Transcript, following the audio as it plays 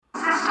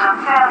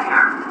System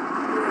failure.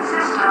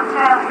 System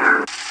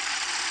failure.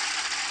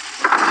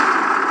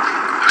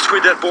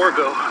 Where'd that boar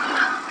go?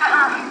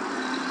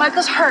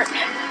 Michael's hurt.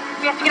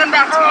 We have to get him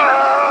back to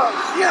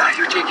camp. Yeah,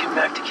 you're taking him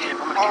back to camp.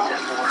 I'm gonna get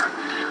that boar.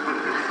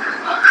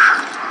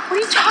 What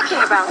are you talking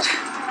about?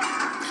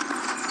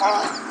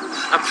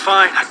 I'm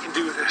fine. I can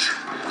do this.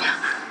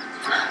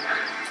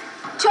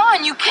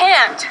 John, you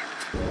can't.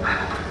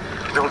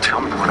 Don't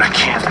tell me what I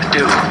can't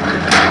do.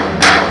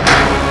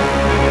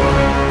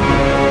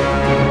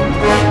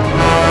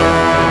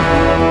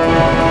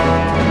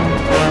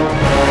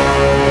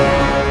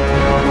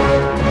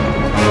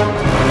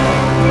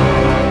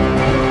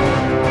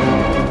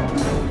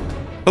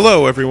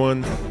 Hello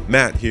everyone,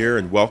 Matt here,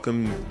 and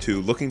welcome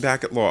to Looking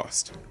Back at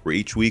Lost, where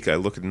each week I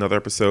look at another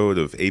episode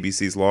of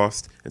ABC's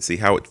Lost and see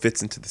how it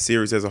fits into the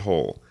series as a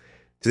whole.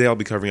 Today I'll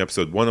be covering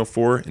episode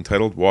 104,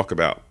 entitled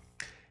Walkabout.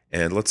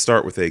 And let's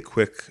start with a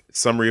quick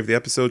summary of the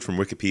episode from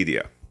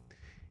Wikipedia.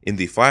 In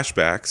the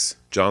flashbacks,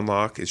 John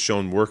Locke is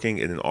shown working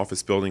in an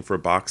office building for a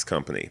box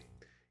company.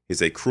 He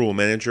is a cruel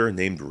manager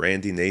named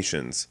Randy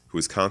Nations, who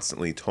is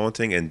constantly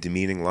taunting and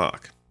demeaning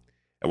Locke.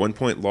 At one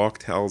point, Locke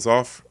tells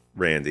off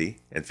Randy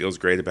and feels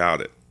great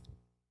about it.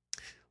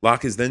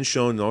 Locke is then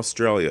shown in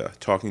Australia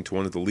talking to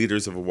one of the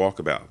leaders of a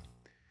walkabout.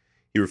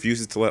 He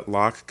refuses to let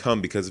Locke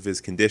come because of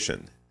his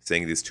condition,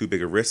 saying it is too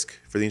big a risk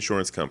for the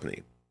insurance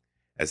company.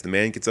 As the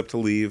man gets up to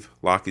leave,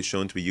 Locke is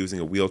shown to be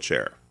using a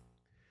wheelchair.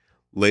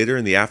 Later,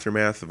 in the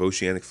aftermath of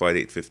Oceanic Flight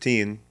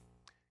 815,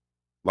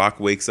 Locke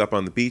wakes up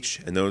on the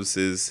beach and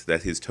notices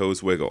that his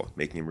toes wiggle,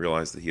 making him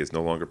realize that he is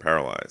no longer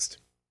paralyzed.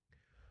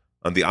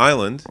 On the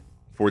island,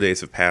 4 days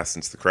have passed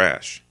since the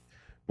crash.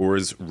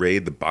 Boars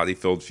raid the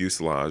body-filled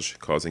fuselage,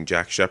 causing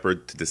Jack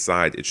Shephard to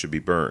decide it should be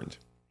burned.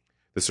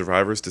 The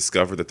survivors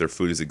discover that their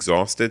food is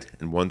exhausted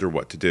and wonder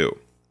what to do.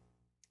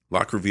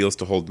 Locke reveals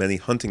to hold many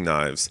hunting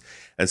knives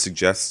and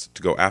suggests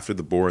to go after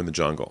the boar in the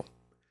jungle.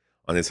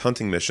 On his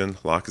hunting mission,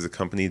 Locke is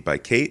accompanied by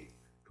Kate,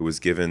 who was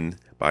given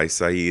by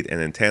Saeed an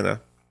antenna,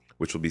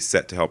 which will be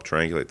set to help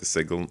triangulate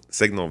the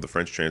signal of the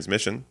French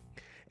transmission,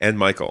 and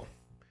Michael.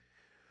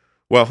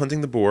 While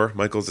hunting the boar,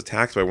 Michael is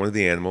attacked by one of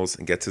the animals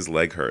and gets his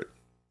leg hurt.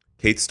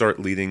 Kate starts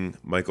leading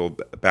Michael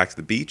back to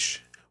the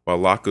beach, while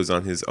Locke goes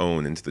on his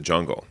own into the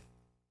jungle.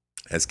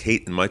 As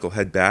Kate and Michael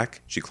head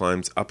back, she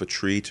climbs up a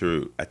tree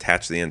to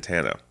attach the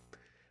antenna.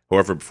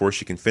 However, before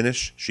she can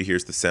finish, she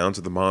hears the sounds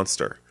of the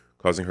monster,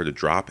 causing her to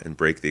drop and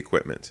break the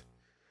equipment.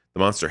 The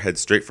monster heads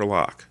straight for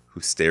Locke,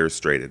 who stares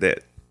straight at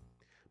it.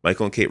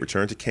 Michael and Kate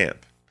return to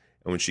camp,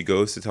 and when she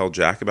goes to tell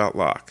Jack about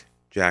Locke,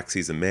 Jack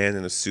sees a man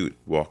in a suit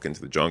walk into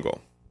the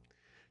jungle.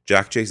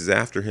 Jack chases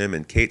after him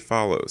and Kate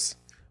follows.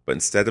 But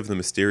instead of the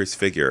mysterious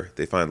figure,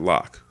 they find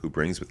Locke, who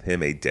brings with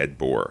him a dead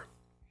boar.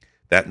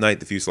 That night,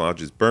 the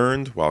fuselage is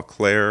burned, while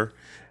Claire,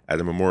 at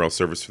a memorial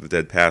service for the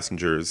dead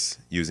passengers,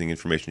 using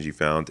information she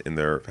found in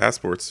their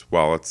passports,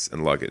 wallets,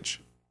 and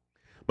luggage.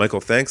 Michael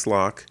thanks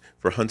Locke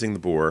for hunting the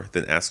boar,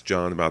 then asks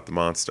John about the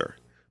monster,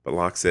 but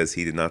Locke says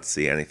he did not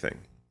see anything.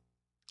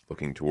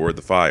 Looking toward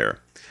the fire,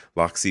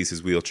 Locke sees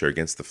his wheelchair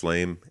against the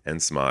flame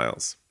and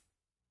smiles.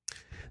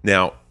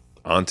 Now,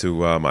 on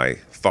to my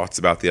thoughts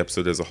about the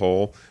episode as a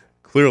whole.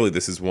 Clearly,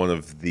 this is one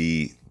of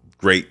the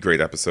great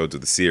episodes of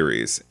the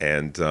series,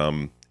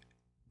 and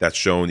that's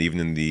shown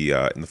even in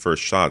the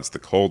first shot. It's the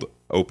cold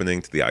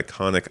opening to the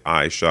iconic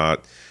eye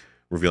shot,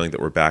 revealing that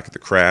we're back at the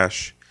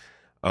crash.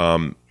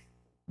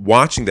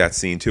 Watching that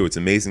scene, too, it's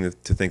amazing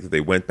to think that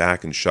they went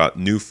back and shot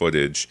new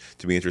footage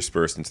to be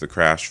interspersed into the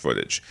crash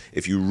footage.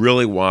 If you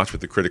really watch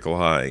with a critical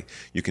eye,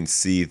 you can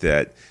see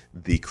that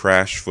the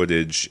crash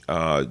footage,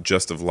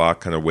 just of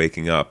Locke kind of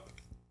waking up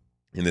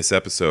in this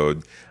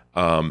episode,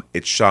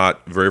 it's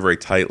shot very, very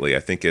tightly. I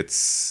think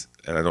it's,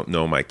 and I don't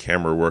know my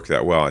camera work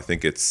that well, I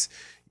think it's,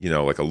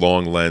 like a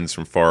long lens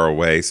from far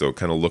away, so it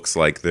kind of looks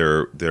like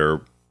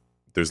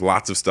there's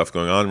lots of stuff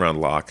going on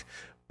around Locke,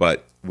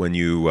 but when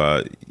you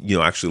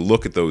actually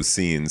look at those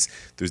scenes,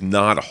 there's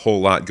not a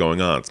whole lot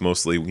going on. It's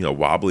mostly,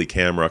 wobbly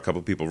camera, a couple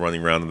of people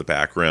running around in the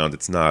background.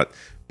 It's not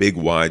big,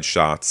 wide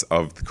shots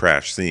of the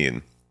crash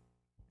scene.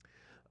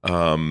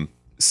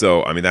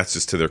 So, I mean, that's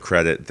just to their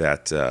credit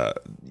that,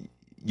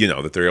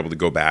 that they're able to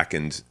go back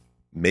and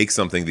make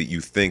something that you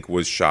think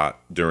was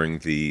shot during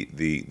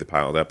the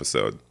pilot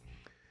episode.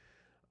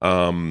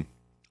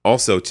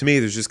 Also, to me,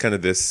 there's just kind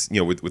of this,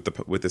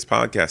 with this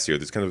podcast here,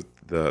 there's kind of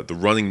the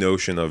running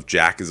notion of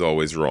Jack is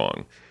always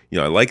wrong.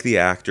 I like the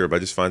actor, but I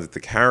just find that the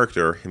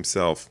character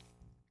himself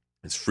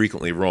is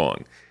frequently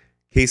wrong.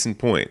 Case in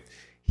point,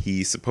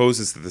 he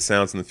supposes that the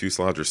sounds in the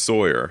fuselage are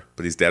Sawyer,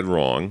 but he's dead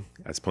wrong,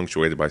 as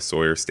punctuated by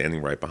Sawyer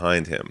standing right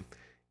behind him.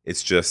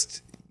 It's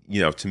just,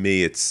 to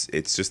me, it's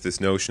just this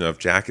notion of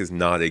Jack is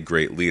not a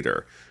great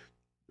leader.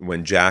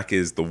 When Jack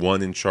is the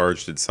one in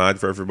charge to decide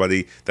for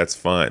everybody, that's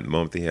fine. The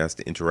moment that he has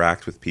to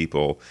interact with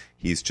people,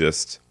 he's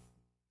just,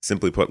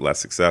 simply put, less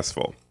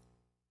successful.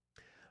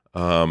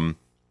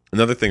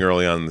 Another thing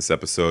early on in this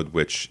episode,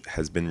 which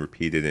has been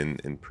repeated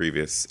in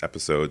previous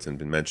episodes and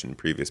been mentioned in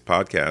previous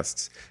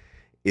podcasts,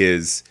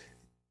 is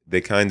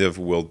they kind of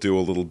will do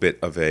a little bit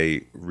of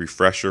a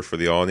refresher for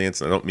the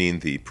audience. I don't mean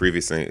the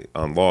previously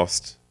on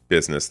Lost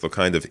business. They'll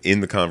kind of,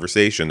 in the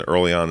conversation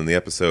early on in the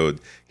episode,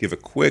 give a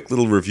quick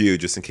little review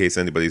just in case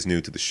anybody's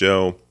new to the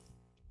show.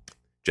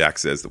 Jack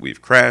says that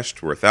we've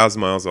crashed. We're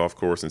 1,000 miles off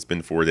course and it's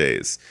been 4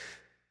 days.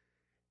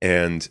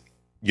 And,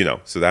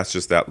 so that's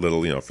just that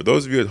little, for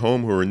those of you at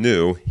home who are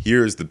new,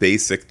 here's the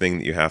basic thing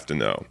that you have to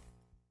know.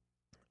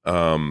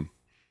 And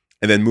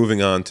then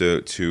moving on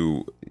to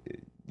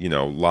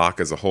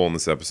Locke as a whole in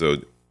this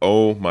episode.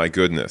 Oh my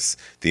goodness.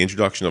 The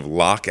introduction of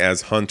Locke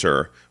as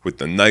Hunter with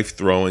the knife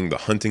throwing, the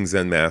hunting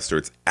Zen master.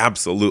 It's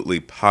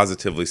absolutely,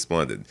 positively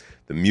splendid.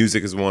 The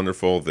music is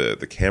wonderful.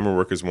 The camera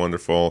work is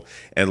wonderful.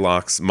 And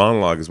Locke's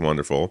monologue is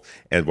wonderful.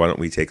 And why don't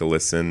we take a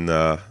listen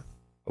to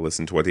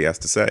what he has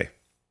to say.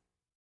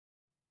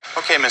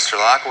 Okay, Mr.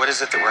 Locke, what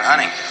is it that we're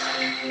hunting?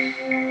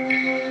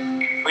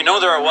 We know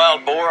there are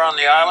wild boar on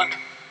the island.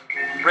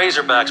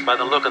 Razorbacks by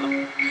the look of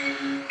them.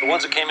 The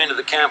ones that came into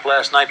the camp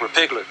last night were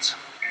piglets.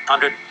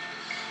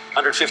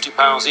 150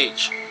 pounds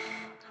each.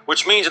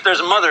 Which means that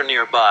there's a mother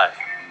nearby.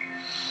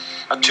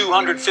 A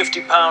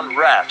 250-pound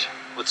rat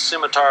with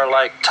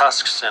scimitar-like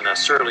tusks and a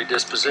surly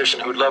disposition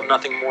who'd love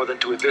nothing more than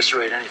to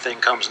eviscerate anything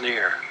comes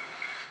near.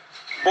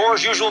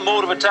 Boar's usual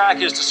mode of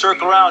attack is to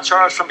circle around and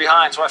charge from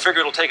behind, so I figure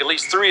it'll take at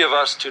least 3 of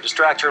us to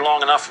distract her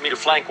long enough for me to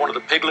flank one of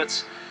the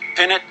piglets,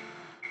 pin it,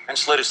 and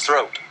slit his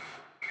throat.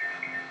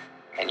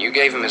 And you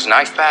gave him his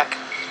knife back?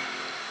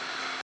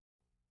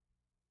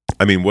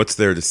 I mean, what's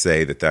there to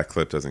say that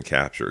clip doesn't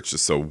capture? It's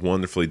just so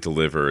wonderfully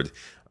delivered.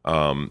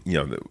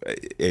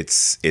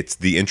 It's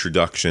the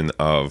introduction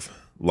of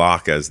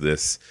Locke as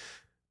this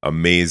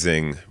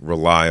amazing,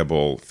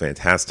 reliable,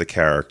 fantastic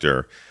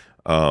character.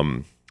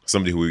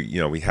 Somebody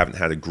who, we haven't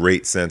had a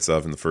great sense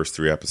of in the first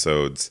 3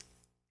 episodes,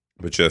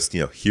 but just,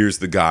 here's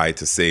the guy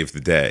to save the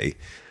day.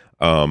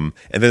 And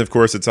then, of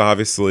course, it's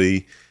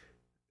obviously,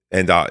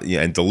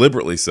 and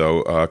deliberately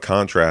so,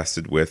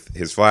 contrasted with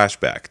his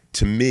flashback.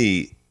 To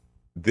me,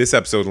 this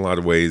episode, in a lot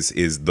of ways,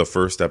 is the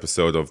first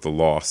episode of The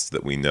Lost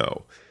that we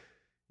know.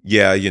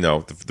 Yeah,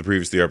 the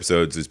previous 3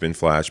 episodes, there's been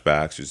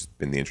flashbacks, there's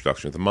been the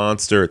introduction of the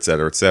monster, et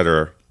cetera, et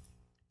cetera.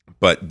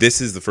 But this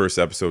is the first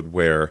episode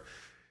where,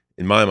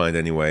 in my mind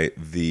anyway,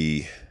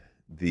 the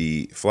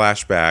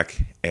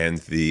flashback and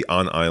the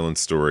on-island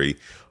story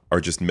are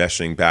just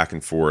meshing back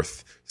and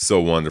forth so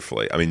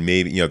wonderfully. I mean,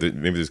 maybe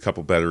there's a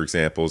couple better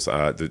examples.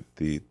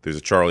 There's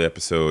a Charlie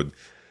episode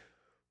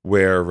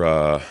where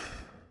the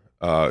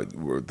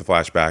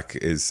flashback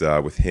is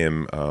with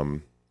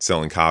him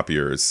selling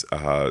copiers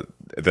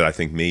that I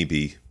think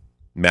maybe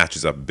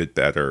matches up a bit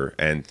better,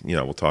 and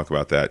we'll talk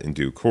about that in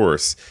due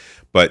course.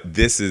 But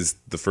this is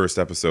the first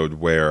episode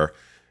where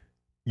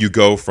you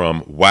go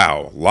from,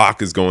 wow,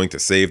 Locke is going to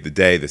save the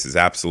day, this is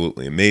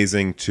absolutely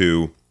amazing,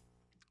 to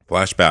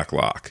flashback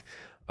Locke.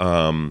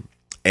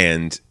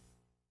 And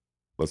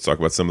let's talk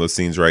about some of those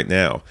scenes right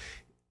now.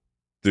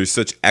 There's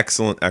such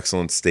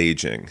excellent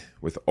staging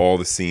with all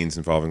the scenes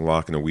involving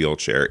Locke in a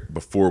wheelchair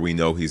before we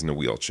know he's in a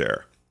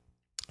wheelchair.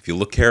 If you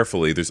look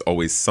carefully, there's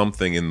always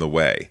something in the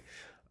way.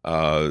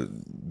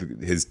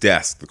 His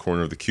desk, the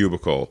corner of the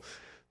cubicle,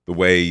 the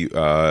way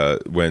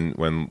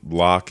when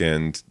Locke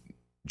and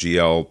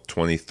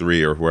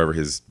GL23 or whoever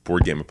his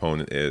board game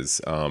opponent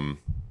is, in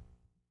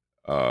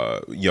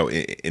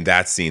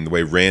that scene, the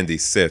way Randy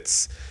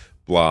sits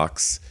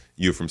blocks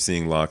you from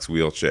seeing Locke's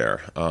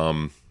wheelchair.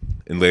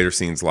 In later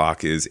scenes,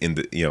 Locke is in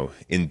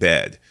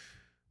bed.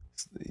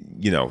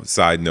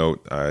 Side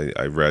note,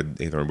 I read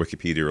either on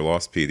Wikipedia or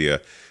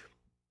Lostpedia,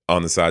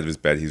 on the side of his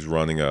bed, he's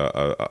running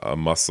a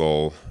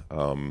muscle,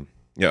 a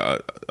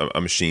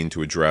machine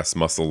to address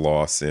muscle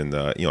loss in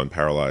in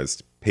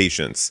paralyzed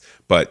patients.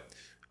 But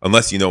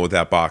unless you know what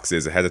that box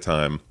is ahead of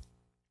time,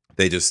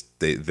 they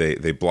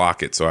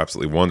block it so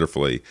absolutely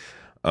wonderfully.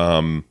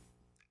 And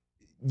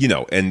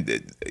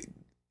in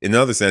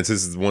another sense,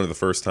 this is one of the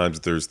first times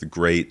that there's the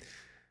great,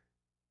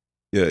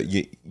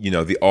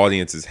 the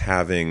audience is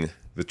having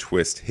the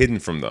twist hidden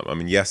from them. I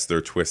mean, yes, there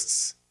are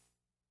twists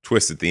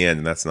at the end,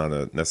 and that's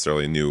not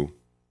necessarily a new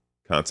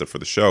concept for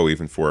the show,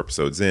 even 4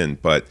 episodes in.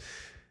 But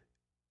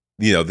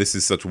this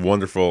is such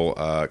wonderful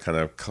kind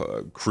of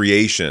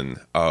creation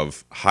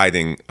of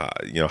hiding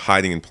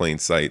in plain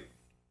sight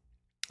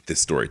this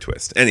story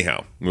twist.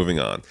 Anyhow, moving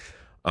on.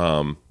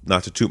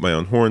 Not to toot my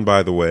own horn,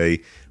 by the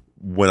way,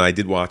 when I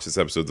did watch this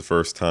episode the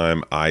first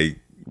time,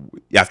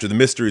 after the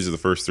mysteries of the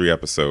first 3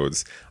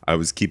 episodes, I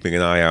was keeping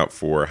an eye out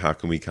for how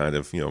can we kind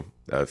of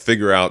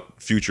figure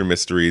out future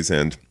mysteries,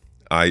 and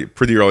I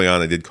pretty early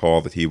on I did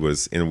call that he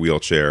was in a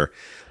wheelchair.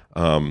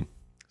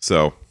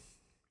 So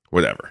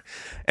whatever.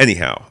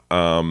 Anyhow,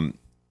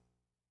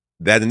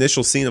 that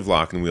initial scene of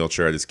Locke in a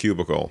wheelchair at his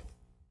cubicle,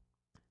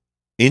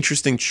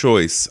 interesting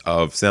choice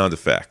of sound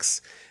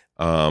effects.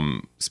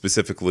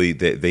 Specifically,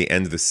 they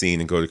end the scene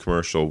and go to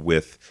commercial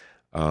with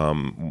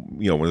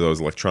one of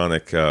those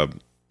electronic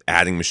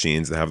adding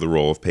machines that have the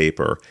roll of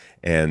paper.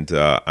 And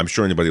I'm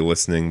sure anybody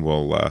listening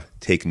will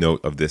take note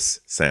of this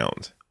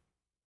sound.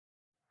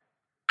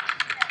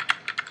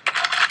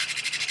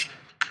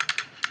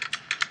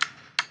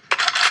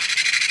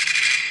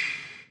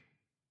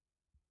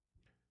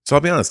 So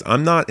I'll be honest,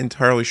 I'm not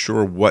entirely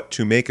sure what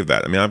to make of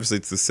that. I mean, obviously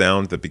it's the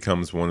sound that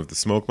becomes one of the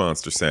smoke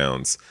monster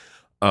sounds.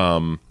 I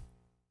mean,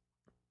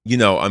 part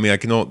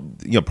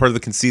of the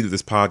conceit of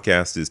this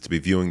podcast is to be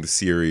viewing the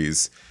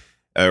series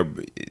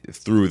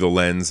through the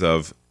lens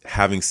of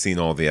having seen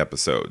all the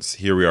episodes.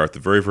 Here we are at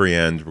the very, very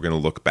end. We're going to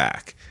look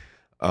back.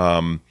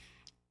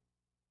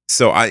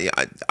 So I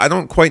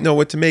don't quite know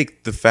what to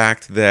make. The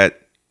fact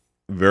that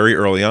very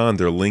early on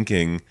they're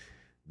linking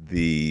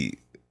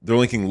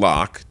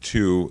Locke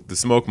to the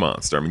smoke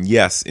monster. I mean,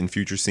 yes, in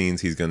future scenes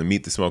he's going to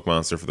meet the smoke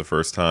monster for the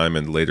first time,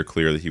 and later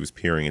clear that he was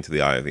peering into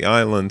the eye of the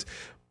island.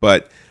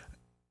 But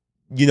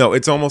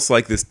it's almost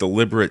like this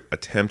deliberate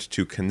attempt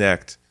to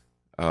connect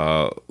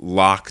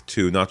Locke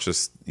to not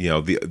just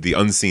the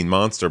unseen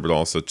monster, but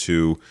also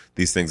to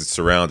these things that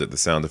surround it, the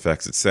sound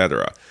effects,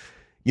 etc.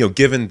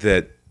 Given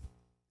that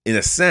in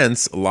a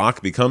sense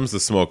Locke becomes the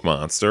smoke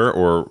monster,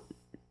 or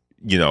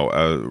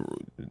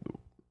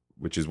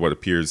which is what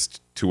appears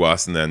to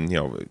us, and then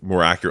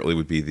more accurately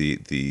would be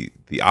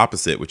the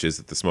opposite, which is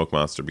that the smoke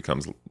monster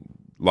becomes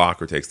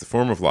Locke or takes the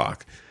form of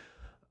Locke.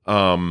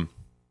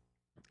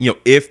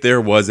 If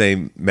there was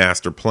a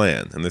master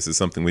plan, and this is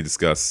something we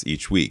discuss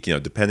each week,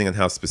 depending on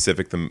how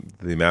specific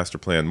the master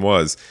plan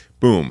was,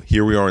 boom,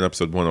 here we are in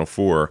episode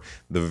 104,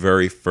 the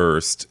very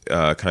first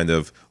kind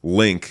of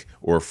link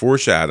or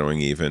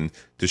foreshadowing even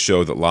to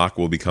show that Locke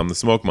will become the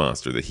smoke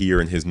monster, that here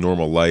in his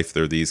normal life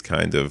there are these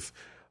kind of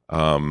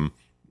kind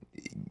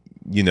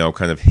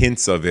of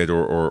hints of it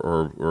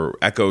or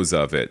echoes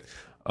of it.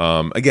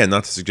 Again,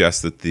 not to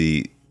suggest that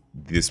the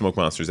smoke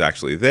monster is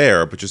actually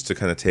there, but just to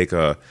kind of take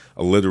a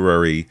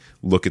literary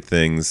look at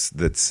things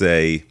that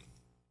say,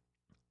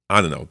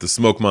 I don't know, the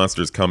smoke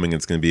monster is coming.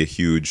 It's going to be a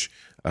huge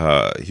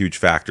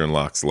factor in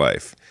Locke's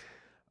life.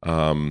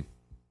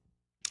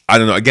 I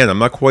don't know. Again, I'm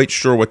not quite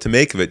sure what to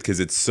make of it because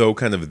it's so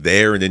kind of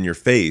there and in your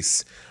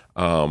face.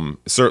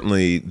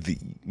 Certainly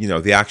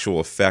the actual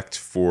effect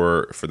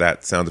for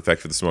that sound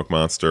effect for the smoke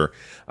monster,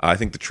 I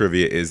think the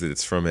trivia is that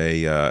it's from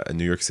a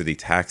New York City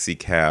taxi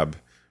cab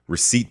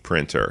receipt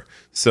printer.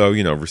 So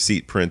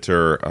receipt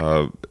printer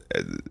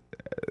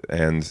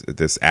and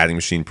this adding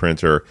machine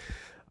printer.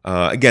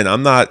 Again,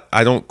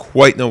 I don't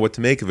quite know what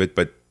to make of it,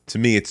 but to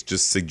me it's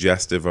just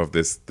suggestive of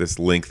this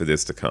link that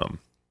is to come.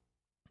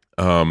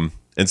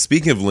 And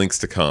speaking of links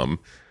to come,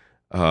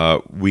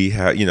 we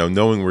have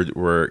knowing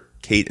where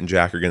Kate and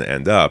Jack are going to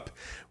end up,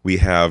 we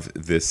have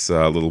this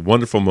little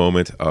wonderful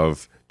moment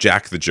of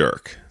Jack the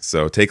Jerk.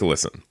 So take a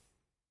listen.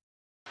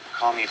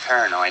 Call me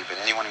paranoid, but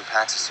anyone who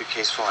packs a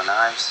suitcase full of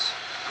knives...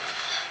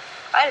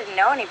 If I didn't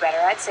know any better,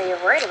 I'd say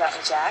you're worried about me,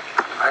 Jack.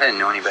 If I didn't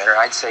know any better,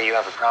 I'd say you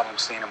have a problem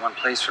staying in one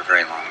place for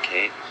very long,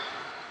 Kate.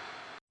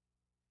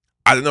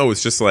 I don't know,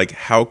 it's just like,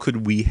 how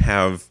could we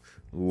have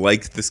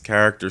liked this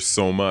character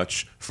so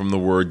much from the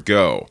word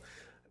go?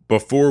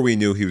 Before we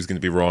knew he was going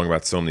to be wrong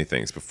about so many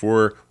things,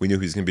 before we knew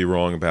he was going to be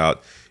wrong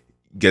about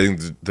getting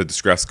the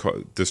distress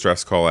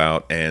call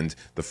out and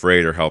the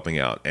freighter helping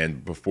out,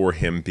 and before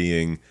him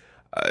being,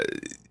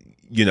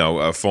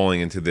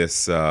 falling into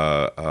this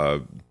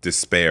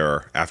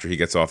despair after he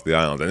gets off the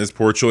island, and his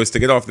poor choice to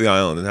get off the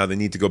island, and how they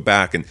need to go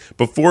back. And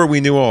before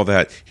we knew all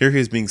that, here he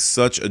is being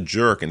such a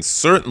jerk. And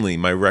certainly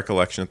my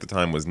recollection at the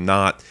time was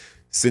not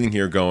sitting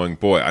here going,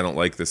 boy, I don't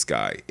like this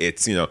guy.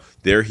 It's,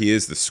 there he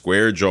is, the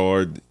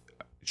square-jawed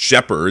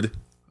shepherd,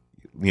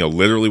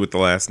 literally with the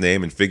last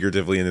name and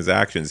figuratively in his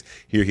actions.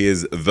 Here he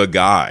is, the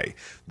guy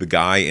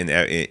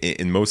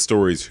in most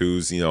stories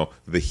who's,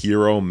 the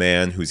hero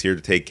man who's here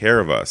to take care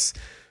of us.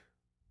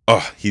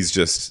 Oh, he's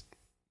just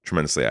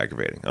tremendously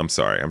aggravating. I'm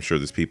sorry. I'm sure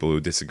there's people who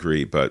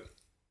disagree, but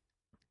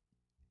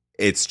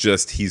it's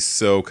just, he's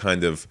so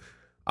kind of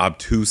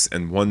obtuse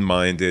and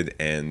one-minded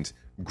and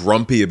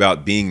grumpy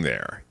about being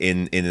there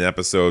in an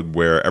episode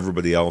where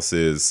everybody else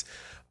is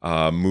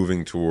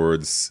moving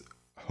towards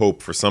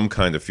hope for some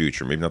kind of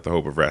future, maybe not the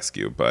hope of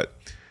rescue, but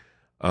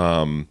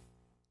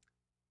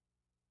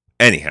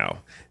anyhow,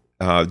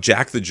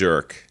 Jack the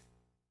Jerk,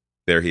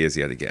 there he is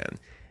yet again.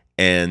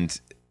 And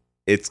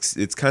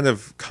it's kind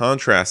of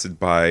contrasted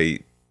by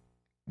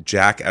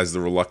Jack as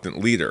the reluctant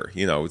leader.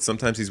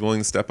 Sometimes he's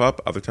willing to step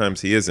up, other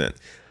times he isn't.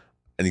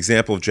 An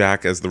example of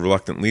Jack as the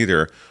reluctant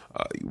leader,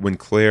 when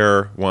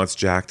Claire wants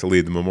Jack to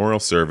lead the memorial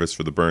service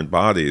for the burned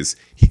bodies,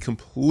 he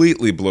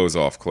completely blows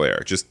off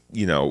Claire. Just,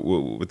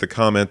 with the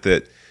comment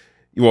that,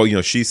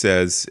 she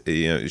says,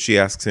 she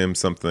asks him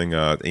something,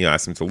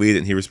 asks him to lead it,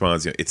 and he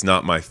responds, it's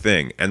not my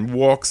thing, and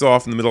walks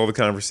off in the middle of the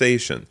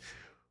conversation.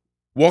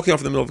 Walking off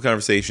in the middle of the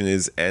conversation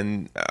is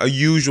a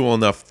usual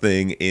enough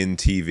thing in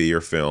TV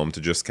or film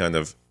to just kind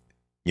of,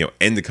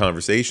 end the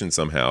conversation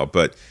somehow,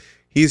 but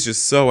he's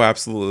just so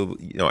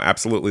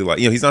absolutely like,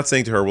 he's not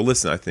saying to her, well,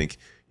 listen, I think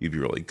you'd be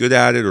really good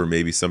at it, or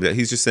maybe somebody.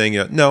 He's just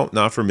saying, no,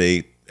 not for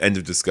me. End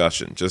of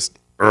discussion. Just,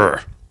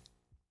 And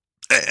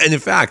in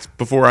fact,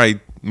 before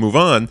I move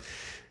on,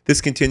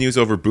 this continues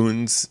with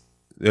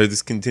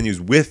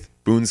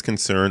Boone's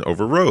concern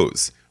over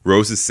Rose.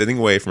 Rose is sitting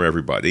away from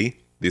everybody.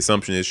 The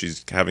assumption is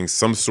she's having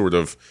some sort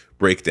of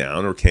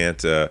breakdown or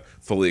can't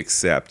fully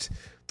accept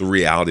the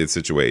reality of the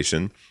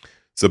situation.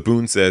 So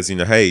Boone says,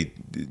 hey,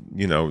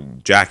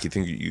 Jack, you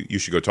think you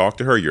should go talk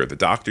to her? You're the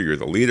doctor, you're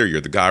the leader,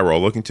 you're the guy we're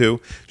all looking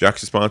to.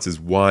 Jack's response is,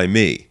 why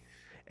me?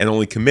 And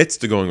only commits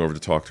to going over to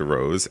talk to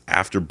Rose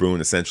after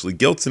Boone essentially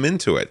guilts him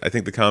into it. I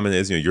think the comment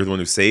is, you're the one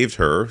who saved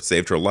her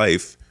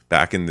life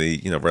back in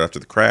the, right after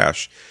the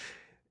crash.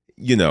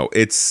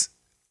 It's,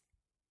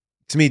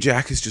 to me,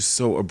 Jack is just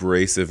so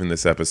abrasive in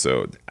this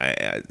episode.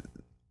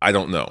 I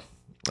don't know.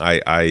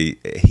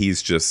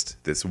 He's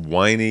just this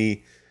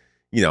whiny,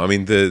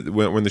 when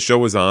the show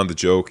was on, the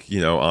joke,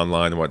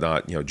 online and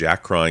whatnot,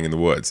 Jack crying in the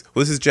woods.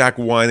 Well, this is Jack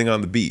whining on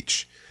the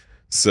beach.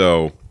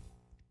 So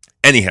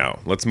anyhow,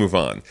 let's move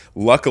on.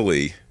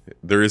 Luckily,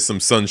 there is some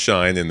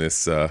sunshine in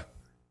this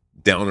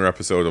downer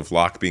episode of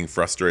Locke being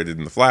frustrated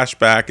in the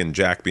flashback and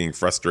Jack being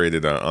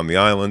frustrated on the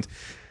island.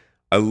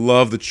 I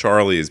love that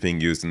Charlie is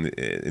being used in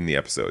the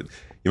episode.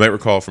 You might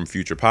recall from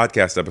future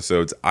podcast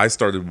episodes, I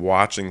started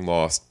watching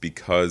Lost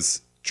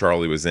because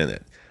Charlie was in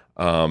it.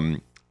 I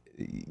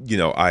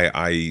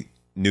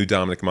knew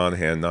Dominic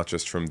Monaghan not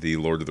just from the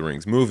Lord of the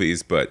Rings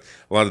movies, but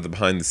a lot of the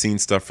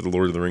behind-the-scenes stuff for the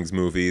Lord of the Rings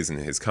movies and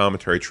his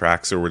commentary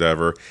tracks or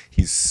whatever.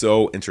 He's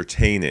so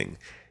entertaining.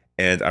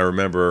 And I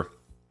remember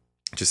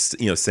just,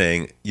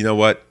 saying, you know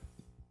what,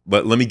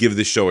 let me give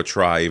this show a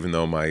try, even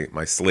though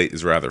my slate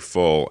is rather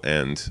full.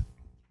 And,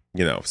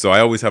 so I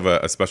always have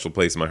a special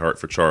place in my heart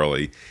for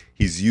Charlie.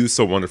 He's used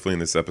so wonderfully in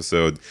this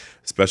episode,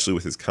 especially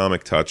with his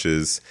comic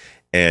touches.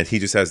 And he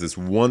just has this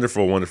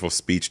wonderful, wonderful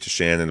speech to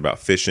Shannon about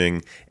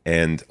fishing.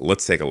 And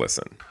let's take a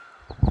listen.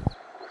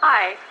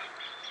 Hi.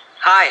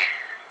 Hi.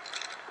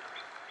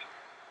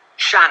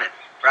 Shannon,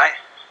 right?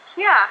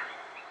 Yeah.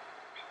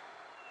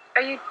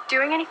 Are you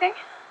doing anything?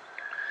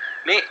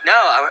 Me? No,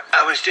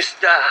 I was just,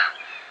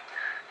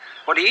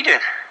 what are you doing?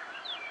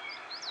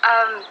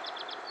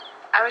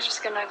 I was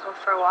just gonna go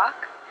for a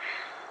walk.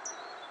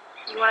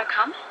 You wanna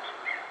come?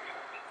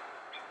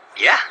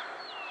 Yeah.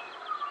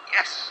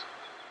 Yes.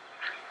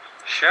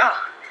 Sure.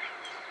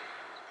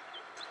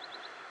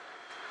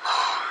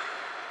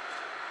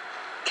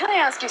 Can I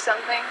ask you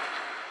something?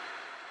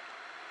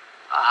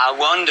 I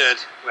wondered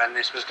when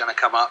this was going to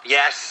come up.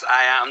 Yes,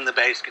 I am the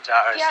bass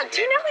guitarist. Yeah,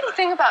 do you know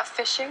anything about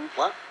fishing?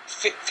 What?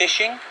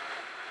 Fishing?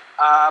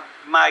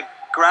 My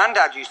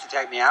granddad used to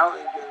take me out.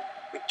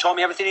 He taught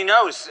me everything he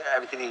knows,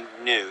 everything he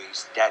knew.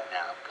 He's dead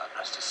now, God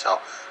rest his soul.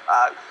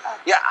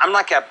 Yeah,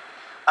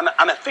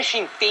 I'm a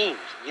fishing fiend.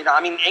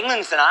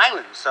 England's an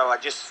island, so I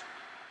just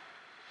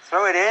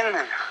throw it in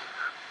and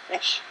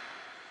fish.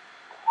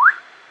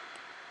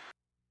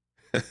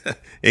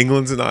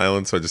 England's an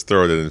island, so I just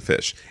throw it in and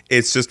fish.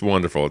 It's just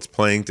wonderful. It's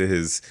playing to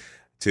his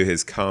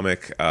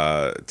comic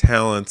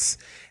talents,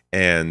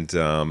 and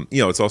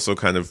it's also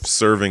kind of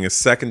serving a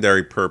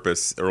secondary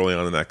purpose early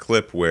on in that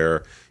clip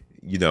where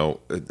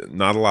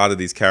not a lot of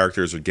these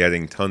characters are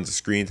getting tons of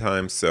screen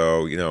time.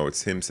 So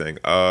it's him saying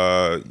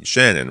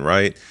Shannon,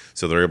 right?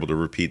 So they're able to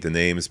repeat the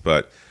names,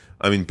 but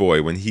I mean,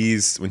 boy, when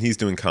he's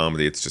doing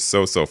comedy, it's just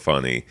so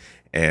funny,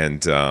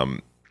 and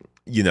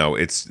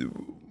it's,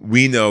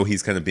 we know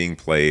he's kind of being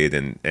played,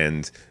 and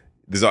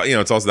there's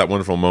it's also that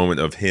wonderful moment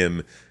of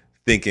him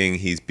thinking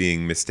he's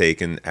being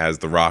mistaken as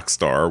the rock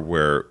star,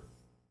 where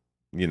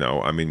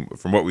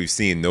from what we've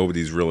seen,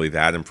 nobody's really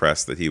that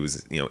impressed that he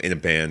was in a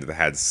band that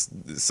had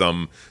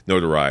some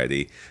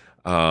notoriety.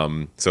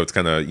 So it's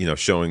kind of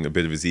showing a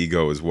bit of his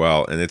ego as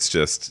well, and it's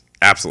just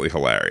absolutely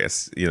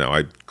hilarious.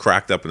 I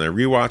cracked up when I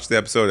rewatched the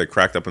episode. I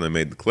cracked up when I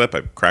made the clip.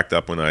 I cracked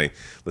up when I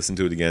listened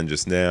to it again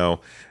just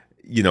now.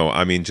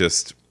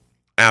 Just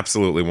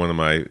absolutely one of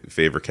my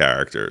favorite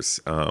characters.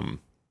 And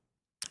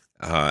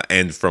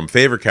from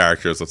favorite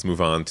characters, let's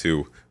move on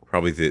to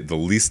probably the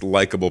least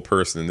likable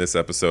person in this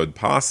episode,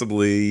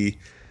 possibly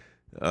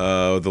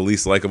the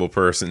least likable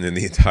person in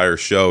the entire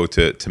show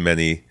to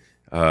many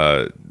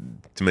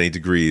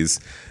degrees.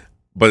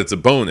 But it's a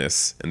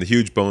bonus, and the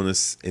huge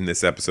bonus in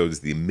this episode is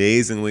the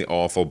amazingly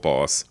awful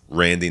boss,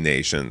 Randy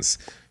Nations.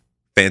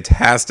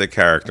 Fantastic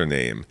character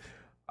name.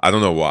 I don't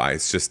know why.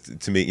 It's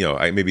just, to me,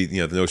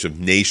 the notion of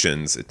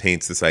nations, it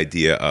paints this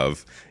idea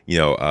of,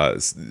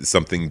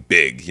 something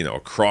big,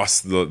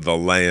 across the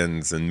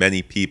lands and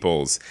many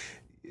peoples.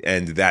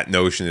 And that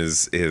notion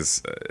is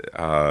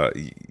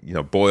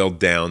boiled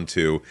down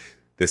to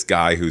this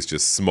guy who's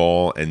just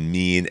small and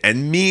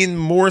mean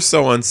more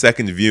so on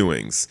second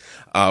viewings,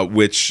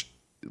 which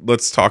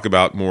let's talk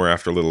about more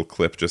after a little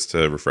clip just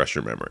to refresh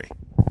your memory.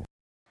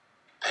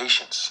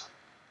 Patience,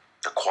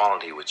 the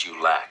quality which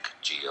you lack,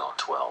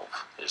 GL12,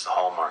 is the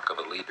hallmark of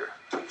a leader.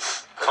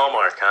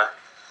 Hallmark, huh?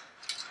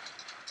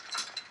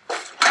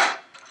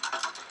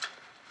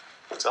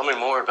 Tell me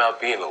more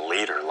about being a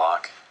leader,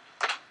 Locke.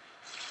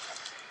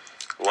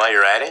 While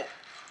you're at it,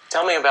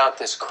 tell me about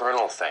this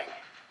colonel thing.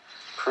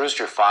 Cruised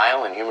your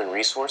file in human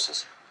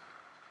resources?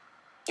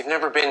 You've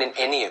never been in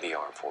any of the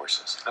armed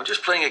forces. I'm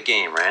just playing a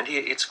game, Randy.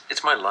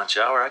 It's my lunch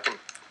hour. I can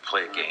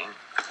play a game.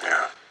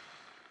 Yeah.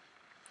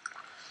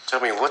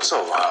 Tell me, what's a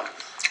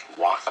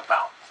walk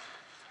about?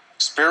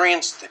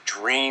 Experience the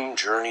dream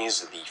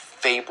journeys of the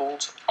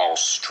fabled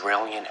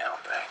Australian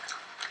outback.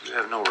 You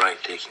have no right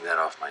taking that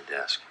off my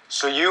desk.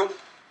 So you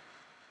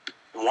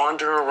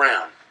wander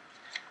around,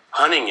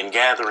 hunting and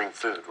gathering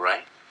food,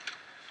 right?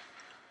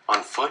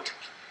 On foot?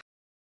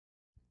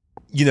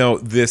 You know,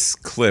 this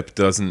clip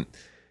doesn't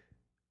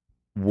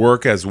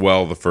work as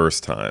well the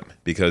first time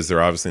because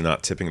they're obviously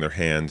not tipping their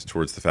hand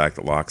towards the fact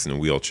that Locke's in a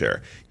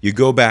wheelchair. You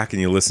go back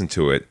and you listen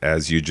to it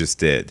as you just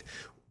did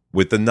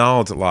with the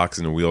knowledge that Locke's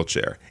in a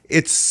wheelchair.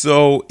 It's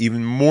so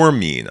even more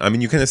mean. I mean,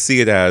 you kind of see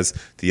it as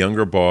the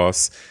younger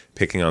boss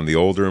picking on the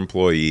older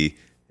employee.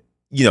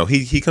 You know,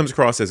 he comes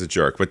across as a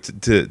jerk, but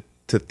to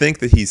think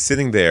that he's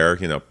sitting there,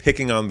 you know,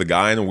 picking on the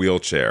guy in a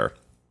wheelchair,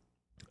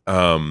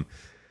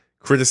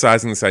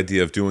 criticizing this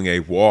idea of doing a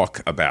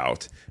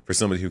walkabout for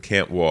somebody who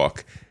can't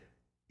walk.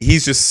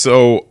 He's just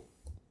so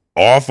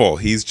awful.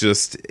 He's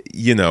just,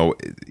 you know,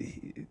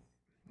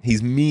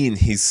 he's mean.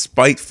 He's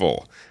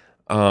spiteful.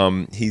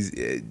 I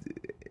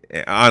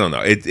don't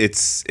know.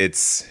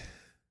 It's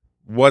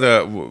what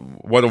a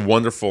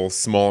wonderful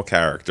small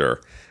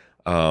character.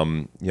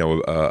 You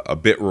know, a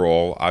bit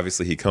role.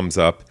 Obviously, he comes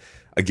up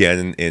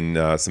again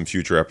in some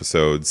future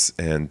episodes,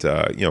 and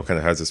you know, kind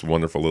of has this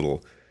wonderful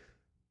little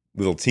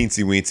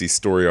teensy weensy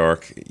story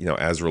arc, you know,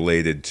 as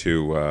related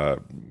to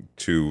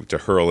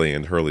Hurley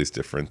and Hurley's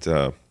different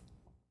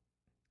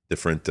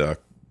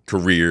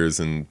careers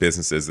and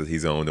businesses that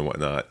he's owned and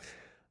whatnot.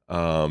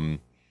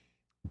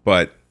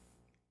 But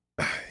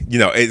you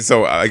know,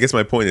 so I guess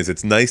my point is,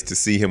 it's nice to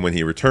see him when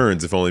he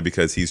returns, if only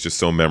because he's just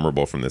so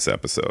memorable from this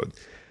episode.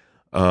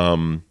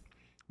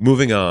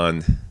 Moving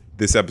on,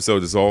 this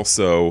episode is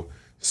also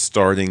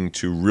starting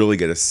to really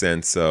get a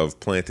sense of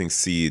planting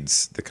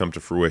seeds that come to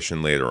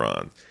fruition later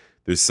on.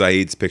 There's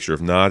Saeed's picture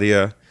of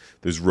Nadia.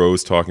 There's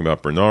Rose talking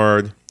about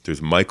Bernard.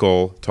 There's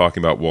Michael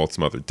talking about Walt's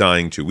mother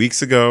dying 2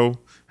 weeks ago,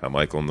 how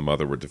Michael and the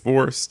mother were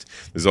divorced.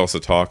 There's also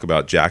talk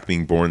about Jack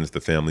being born into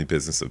the family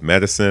business of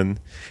medicine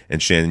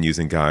and Shannon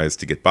using guys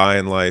to get by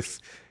in life.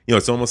 You know,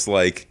 it's almost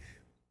like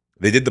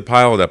they did the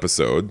pilot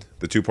episode,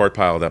 the 2-part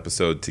pilot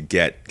episode, to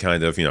get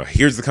kind of, you know,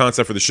 here's the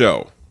concept for the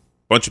show.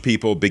 Bunch of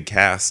people, big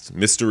cast,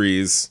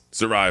 mysteries,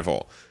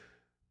 survival.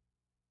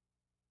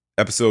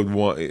 Episode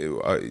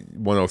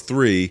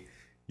 103,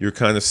 you're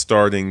kind of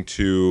starting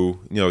to,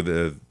 you know,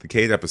 the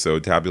Kate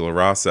episode, Tabula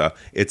Rasa,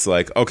 it's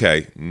like,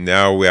 okay,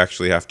 now we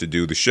actually have to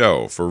do the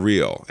show for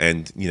real.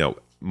 And, you know,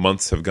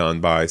 months have gone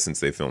by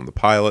since they filmed the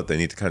pilot. They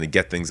need to kind of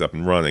get things up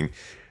and running.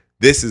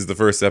 This is the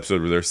first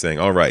episode where they're saying,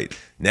 all right,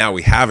 now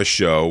we have a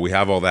show. We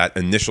have all that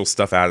initial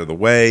stuff out of the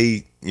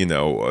way, you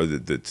know,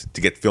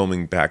 to get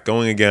filming back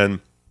going again.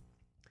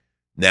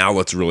 Now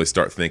let's really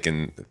start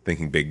thinking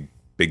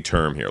big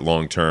term here,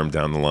 long term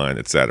down the line,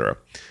 etc.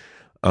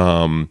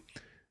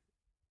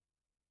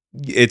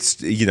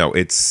 It's, you know,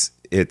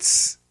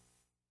 it's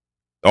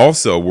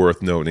also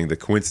worth noting that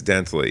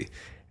coincidentally,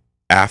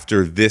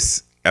 after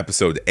this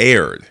episode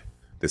aired,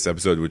 this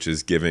episode which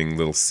is giving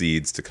little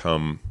seeds to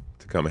come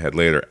ahead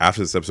later,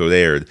 after this episode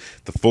aired,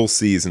 the full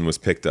season was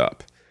picked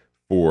up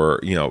for,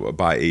 you know,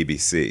 by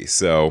ABC.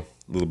 So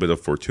a little bit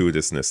of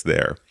fortuitousness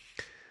there.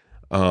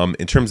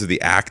 In terms of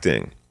the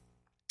acting,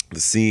 the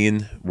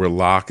scene where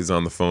Locke is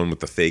on the phone with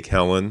the fake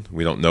Helen,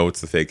 we don't know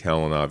it's the fake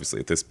Helen, obviously.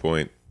 At this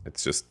point,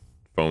 it's just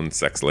phone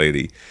sex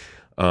lady.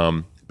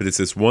 But it's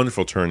this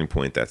wonderful turning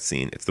point, that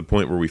scene. It's the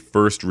point where we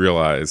first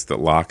realize that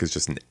Locke is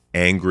just an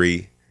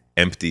angry,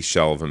 empty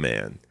shell of a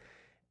man.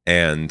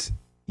 And,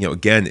 you know,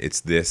 again,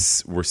 it's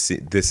this,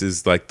 this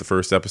is like the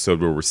first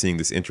episode where we're seeing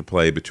this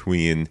interplay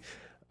between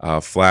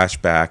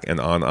flashback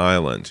and on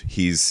island.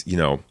 He's, you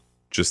know,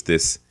 just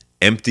this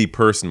empty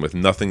person with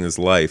nothing in his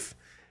life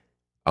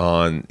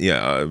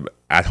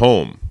at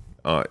home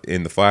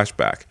in the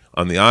flashback.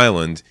 On the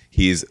island,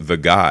 he's the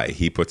guy.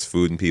 He puts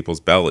food in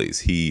people's bellies.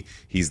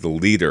 He's the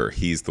leader.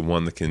 He's the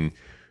one that can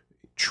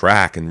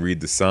track and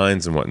read the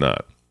signs and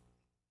whatnot.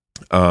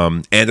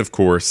 And of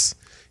course,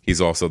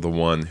 he's also the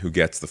one who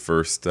gets the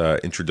first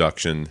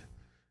introduction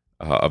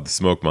of the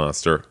smoke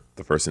monster.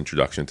 The first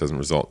introduction doesn't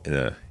result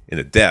in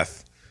a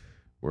death.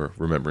 We're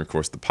remembering, of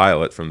course, the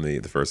pilot from the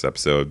first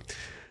episode.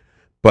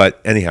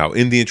 But anyhow,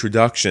 in the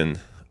introduction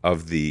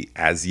of the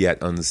as yet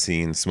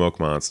unseen smoke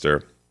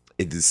monster,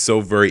 it is so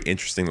very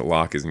interesting that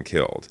Locke isn't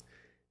killed.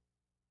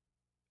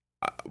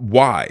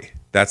 Why?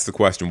 That's the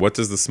question. What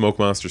does the smoke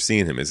monster see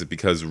in him? Is it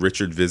because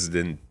Richard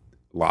visited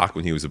Locke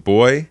when he was a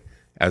boy,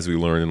 as we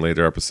learn in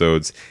later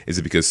episodes? Is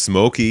it because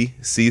Smokey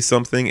sees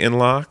something in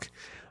Locke?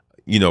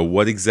 You know,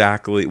 what's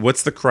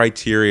the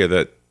criteria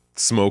that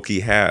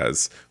Smokey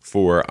has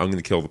for, I'm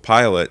going to kill the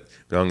pilot,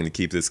 but I'm going to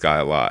keep this guy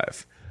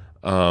alive?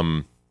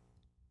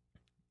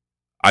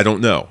 I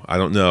don't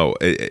know.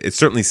 It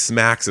certainly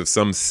smacks of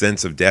some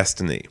sense of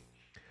destiny.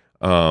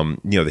 You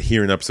know,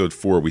 here in episode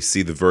 4, we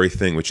see the very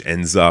thing which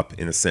ends up,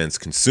 in a sense,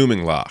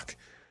 consuming Locke.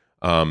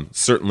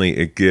 Certainly,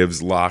 it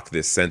gives Locke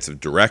this sense of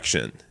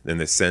direction and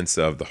this sense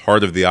of the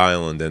heart of the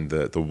island and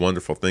the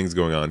wonderful things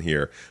going on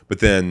here. But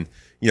then,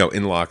 you know,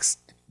 in Locke's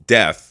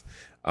death,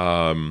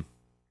 the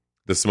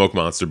smoke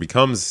monster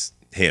becomes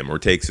him, or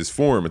takes his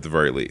form at the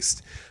very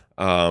least.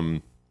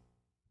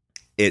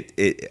 I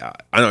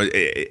don't know,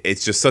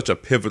 it's just such a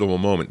pivotal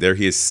moment. There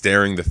he is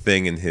staring the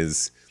thing in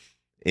his,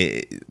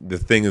 the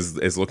thing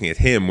is looking at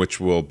him, which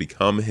will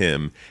become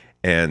him.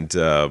 And,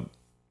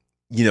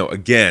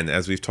 again,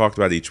 as we've talked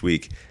about each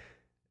week,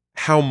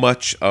 how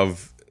much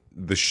of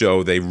the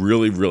show they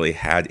really, really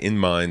had in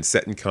mind,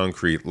 set in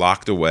concrete,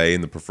 locked away in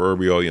the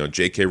proverbial,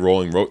 J.K.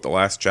 Rowling wrote the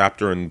last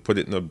chapter and put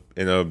it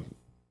in a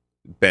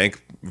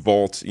bank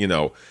vault,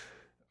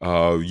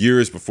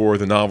 years before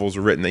the novels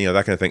were written,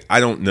 that kind of thing. I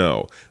don't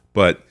know.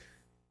 But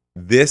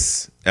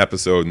this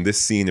episode and this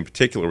scene in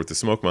particular with the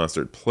smoke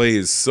monster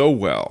plays so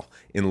well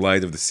in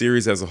light of the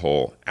series as a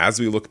whole as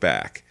we look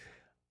back,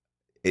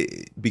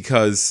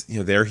 because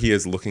there he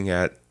is looking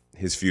at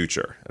his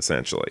future,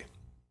 essentially.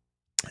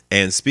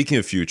 And speaking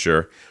of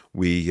future,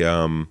 we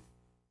one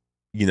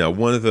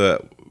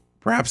of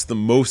perhaps the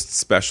most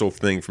special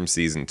thing from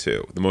season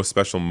 2, the most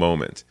special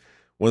moment,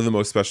 one of the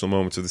most special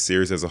moments of the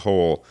series as a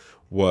whole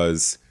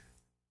was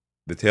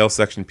the Tale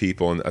Section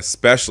people, and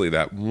especially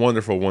that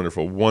wonderful,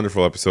 wonderful,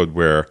 wonderful episode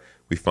where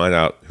we find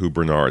out who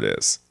Bernard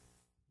is.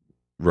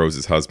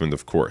 Rose's husband,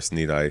 of course.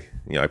 I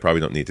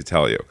probably don't need to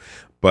tell you.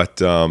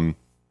 But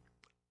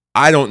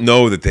I don't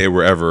know that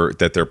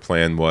that their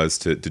plan was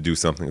to do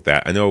something like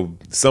that. I know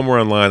somewhere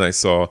online I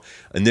saw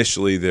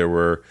initially there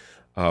were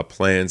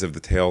plans of the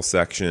Tale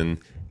Section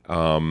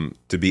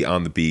to be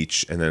on the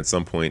beach, and then at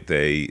some point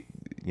they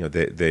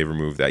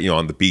removed that,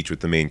 on the beach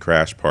with the main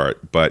crash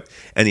part. But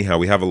anyhow,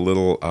 we have a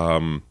little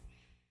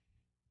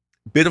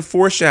bit of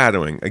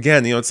foreshadowing.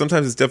 Again,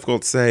 sometimes it's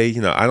difficult to say,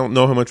 I don't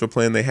know how much of a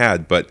plan they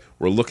had, but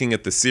we're looking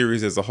at the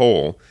series as a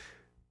whole.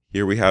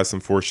 Here we have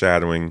some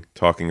foreshadowing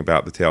talking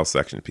about the Tale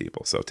Section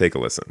people. So take a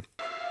listen.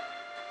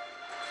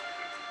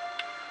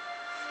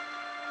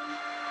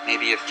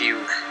 Maybe if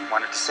you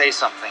wanted to say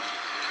something,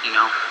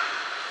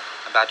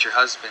 about your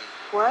husband.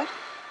 What?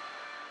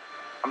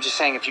 I'm just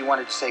saying if you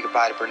wanted to say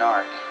goodbye to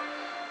Bernard.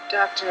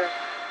 Doctor,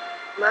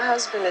 my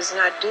husband is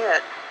not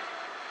dead.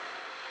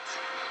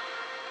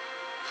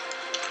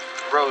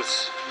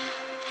 Rose,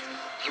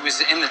 he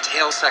was in the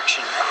tail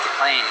section of the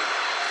plane.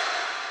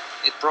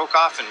 It broke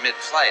off in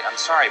mid-flight. I'm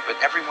sorry, but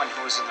everyone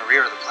who was in the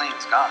rear of the plane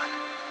is gone.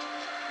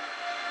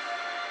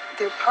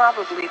 They're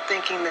probably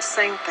thinking the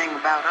same thing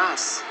about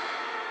us.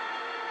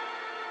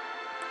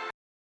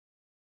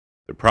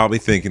 They're probably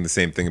thinking the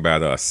same thing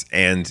about us,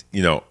 and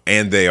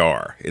and they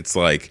are. It's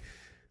like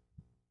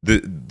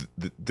the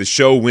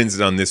show wins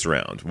it on this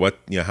round. What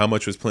how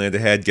much was planned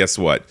ahead? Guess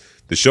what?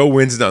 The show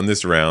wins it on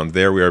this round.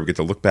 There we are. We get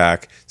to look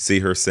back, see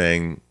her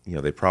saying,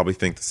 they probably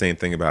think the same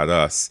thing about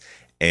us,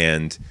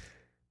 and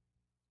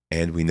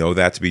we know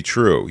that to be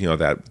true.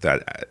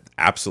 That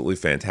absolutely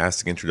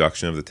fantastic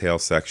introduction of the Tale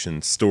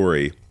Section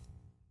story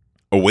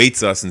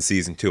awaits us in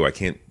season 2. I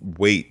can't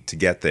wait to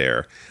get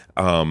there.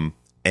 And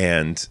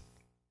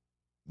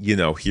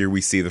here we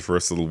see the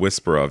first little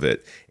whisper of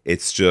it.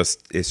 It's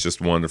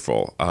just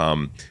wonderful.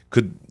 I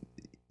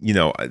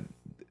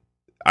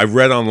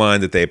read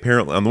online that they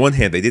apparently, on the one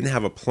hand, they didn't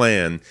have a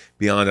plan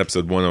beyond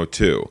episode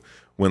 102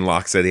 when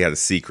Locke said he had a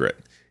secret.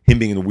 Him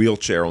being in a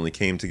wheelchair only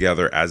came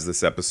together as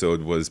this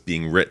episode was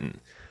being written.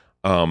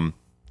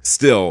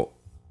 Still,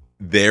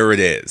 there it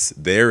is.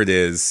 There it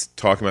is,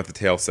 talking about the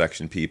Tale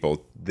Section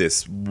people.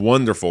 This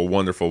wonderful,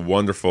 wonderful,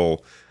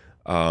 wonderful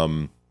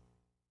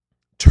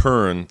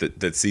turn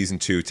that season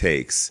 2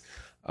 takes,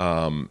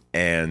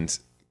 and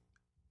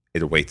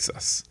it awaits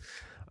us.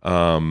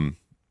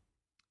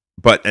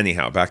 But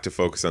anyhow, back to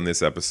focus on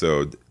this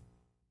episode.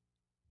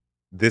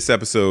 This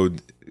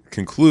episode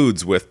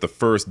concludes with the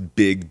first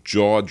big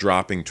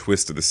jaw-dropping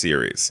twist of the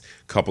series,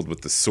 coupled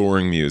with the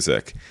soaring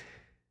music.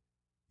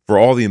 For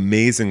all the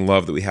amazing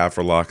love that we have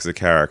for Locke as a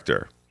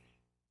character,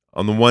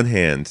 on the one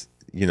hand,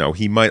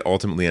 he might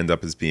ultimately end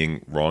up as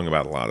being wrong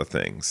about a lot of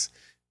things.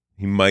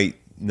 He might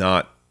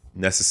not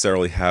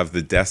necessarily have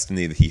the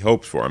destiny that he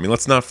hoped for. I mean,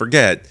 let's not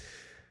forget,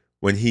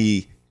 when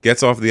he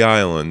gets off the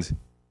island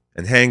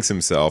and hangs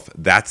himself,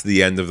 that's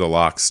the end of the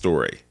Locke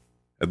story,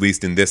 at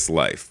least in this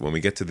life. When we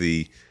get to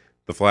the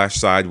Flash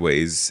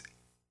Sideways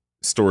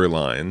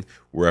storyline,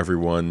 where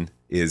everyone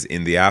is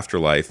in the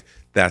afterlife,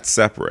 that's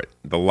separate.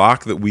 The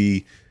Locke that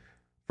we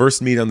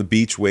first meet on the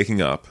beach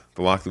waking up,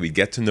 the Locke that we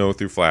get to know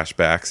through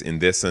flashbacks in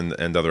this and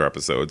other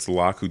episodes, the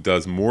Locke who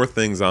does more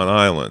things on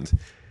island,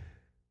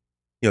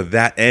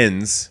 that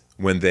ends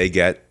when they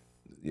get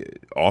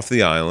off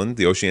the island,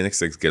 the Oceanic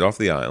Six get off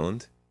the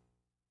island,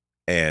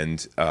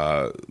 and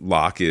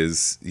Locke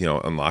is,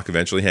 and Locke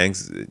eventually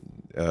hangs,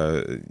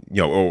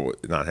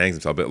 not hangs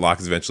himself, but Locke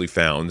is eventually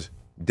found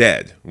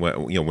dead.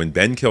 When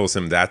Ben kills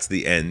him, that's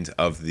the end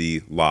of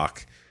the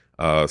Locke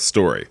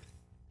story.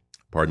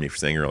 Pardon me for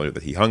saying earlier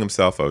that he hung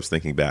himself. I was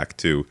thinking back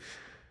to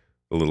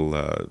a little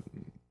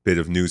bit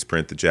of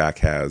newsprint that Jack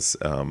has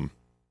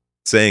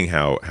saying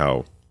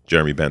how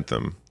Jeremy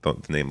Bentham, the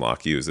name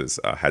Locke uses,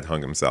 had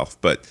hung himself.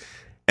 But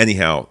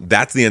anyhow,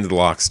 that's the end of the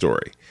Locke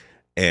story.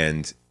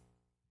 And,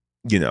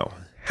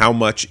 how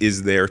much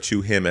is there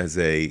to him as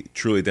a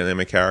truly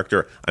dynamic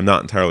character? I'm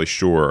not entirely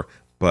sure.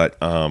 But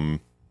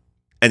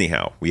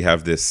anyhow, we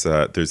have this,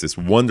 there's this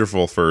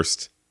wonderful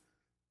first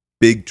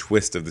big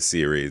twist of the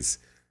series.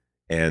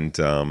 And,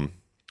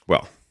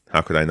 well,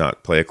 how could I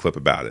not play a clip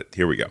about it?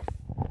 Here we go.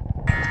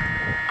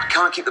 I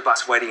can't keep the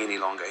bus waiting any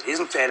longer. It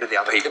isn't fair to the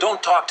other people.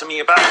 Don't talk to me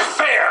about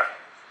fair.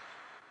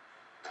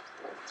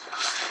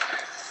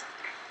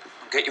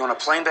 I'll get you on a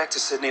plane back to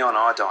Sydney on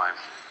our dime.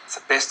 It's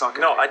the best I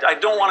can No, do. I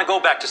don't want to go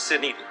back to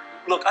Sydney.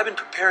 Look, I've been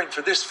preparing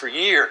for this for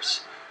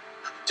years.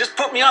 Just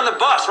put me on the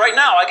bus right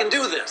now. I can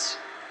do this.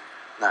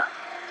 No,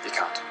 you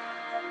can't.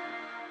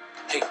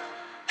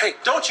 Hey,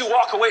 don't you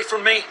walk away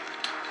from me.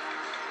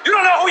 You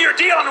don't know who you're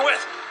dealing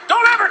with.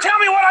 Don't ever tell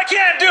me what I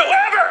can't do,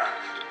 ever.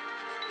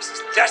 This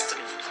is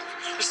destiny.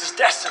 This is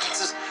destiny.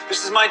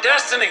 This is my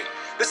destiny.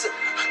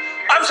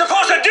 I'm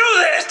supposed to do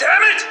this,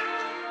 damn it.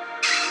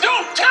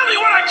 Don't tell me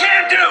what I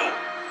can't do.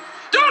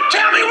 Don't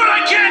tell me what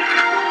I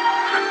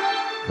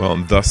can't do. Well,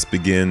 and thus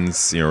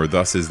begins, or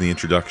thus is the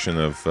introduction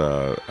of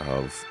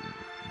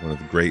one of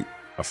the great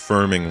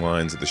affirming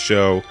lines of the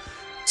show.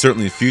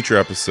 Certainly in future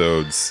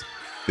episodes,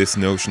 this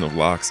notion of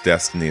Locke's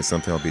destiny is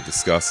something I'll be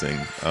discussing.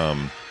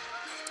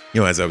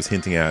 As I was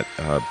hinting at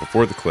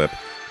before the clip,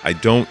 I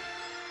don't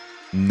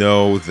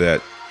know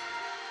that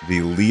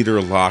the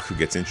leader Locke who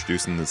gets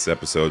introduced in this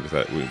episode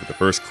with the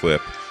first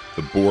clip,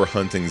 the boar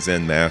hunting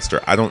Zen master,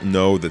 I don't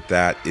know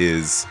that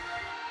is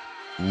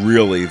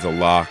really the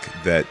Locke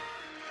that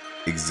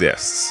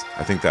exists.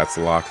 I think that's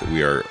the Locke that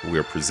we are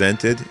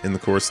presented in the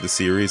course of the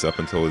series up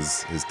until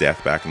his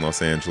death back in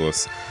Los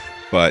Angeles.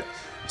 But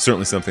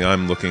certainly something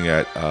I'm looking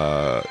at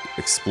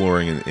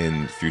exploring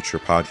in future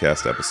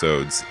podcast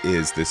episodes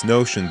is this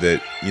notion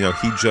that,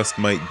 he just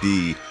might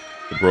be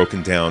the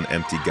broken down,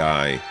 empty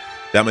guy.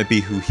 That might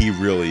be who he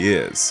really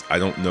is. I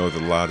don't know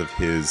that a lot of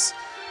his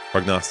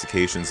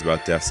prognostications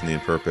about destiny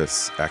and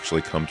purpose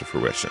actually come to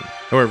fruition.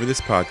 However,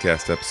 this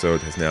podcast episode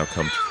has now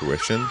come to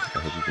fruition. I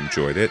hope you've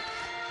enjoyed it.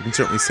 You can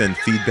certainly send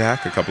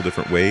feedback a couple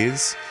different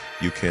ways.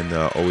 You can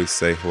always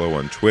say hello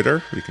on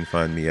Twitter. You can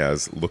find me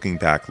as Looking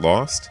Back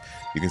Lost.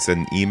 You can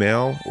send an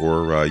email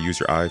or use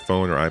your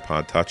iPhone or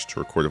iPod Touch to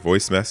record a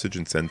voice message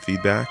and send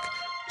feedback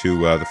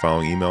to the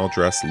following email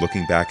address,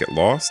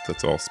 lookingbackatllost.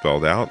 That's all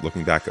spelled out,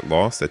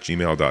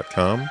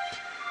 lookingbackatllost@gmail.com.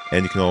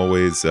 And you can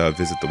always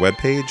visit the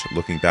webpage,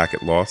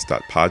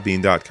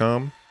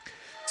 lookingbackatllost.podbean.com.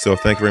 So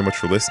thank you very much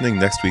for listening.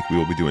 Next week we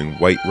will be doing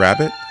White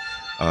Rabbit,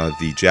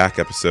 the Jack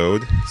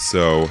episode.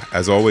 So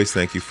as always,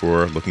 thank you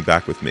for looking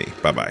back with me.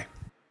 Bye-bye.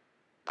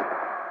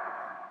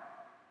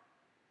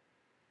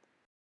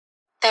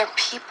 They're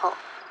people.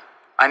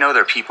 I know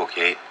they're people,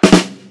 Kate.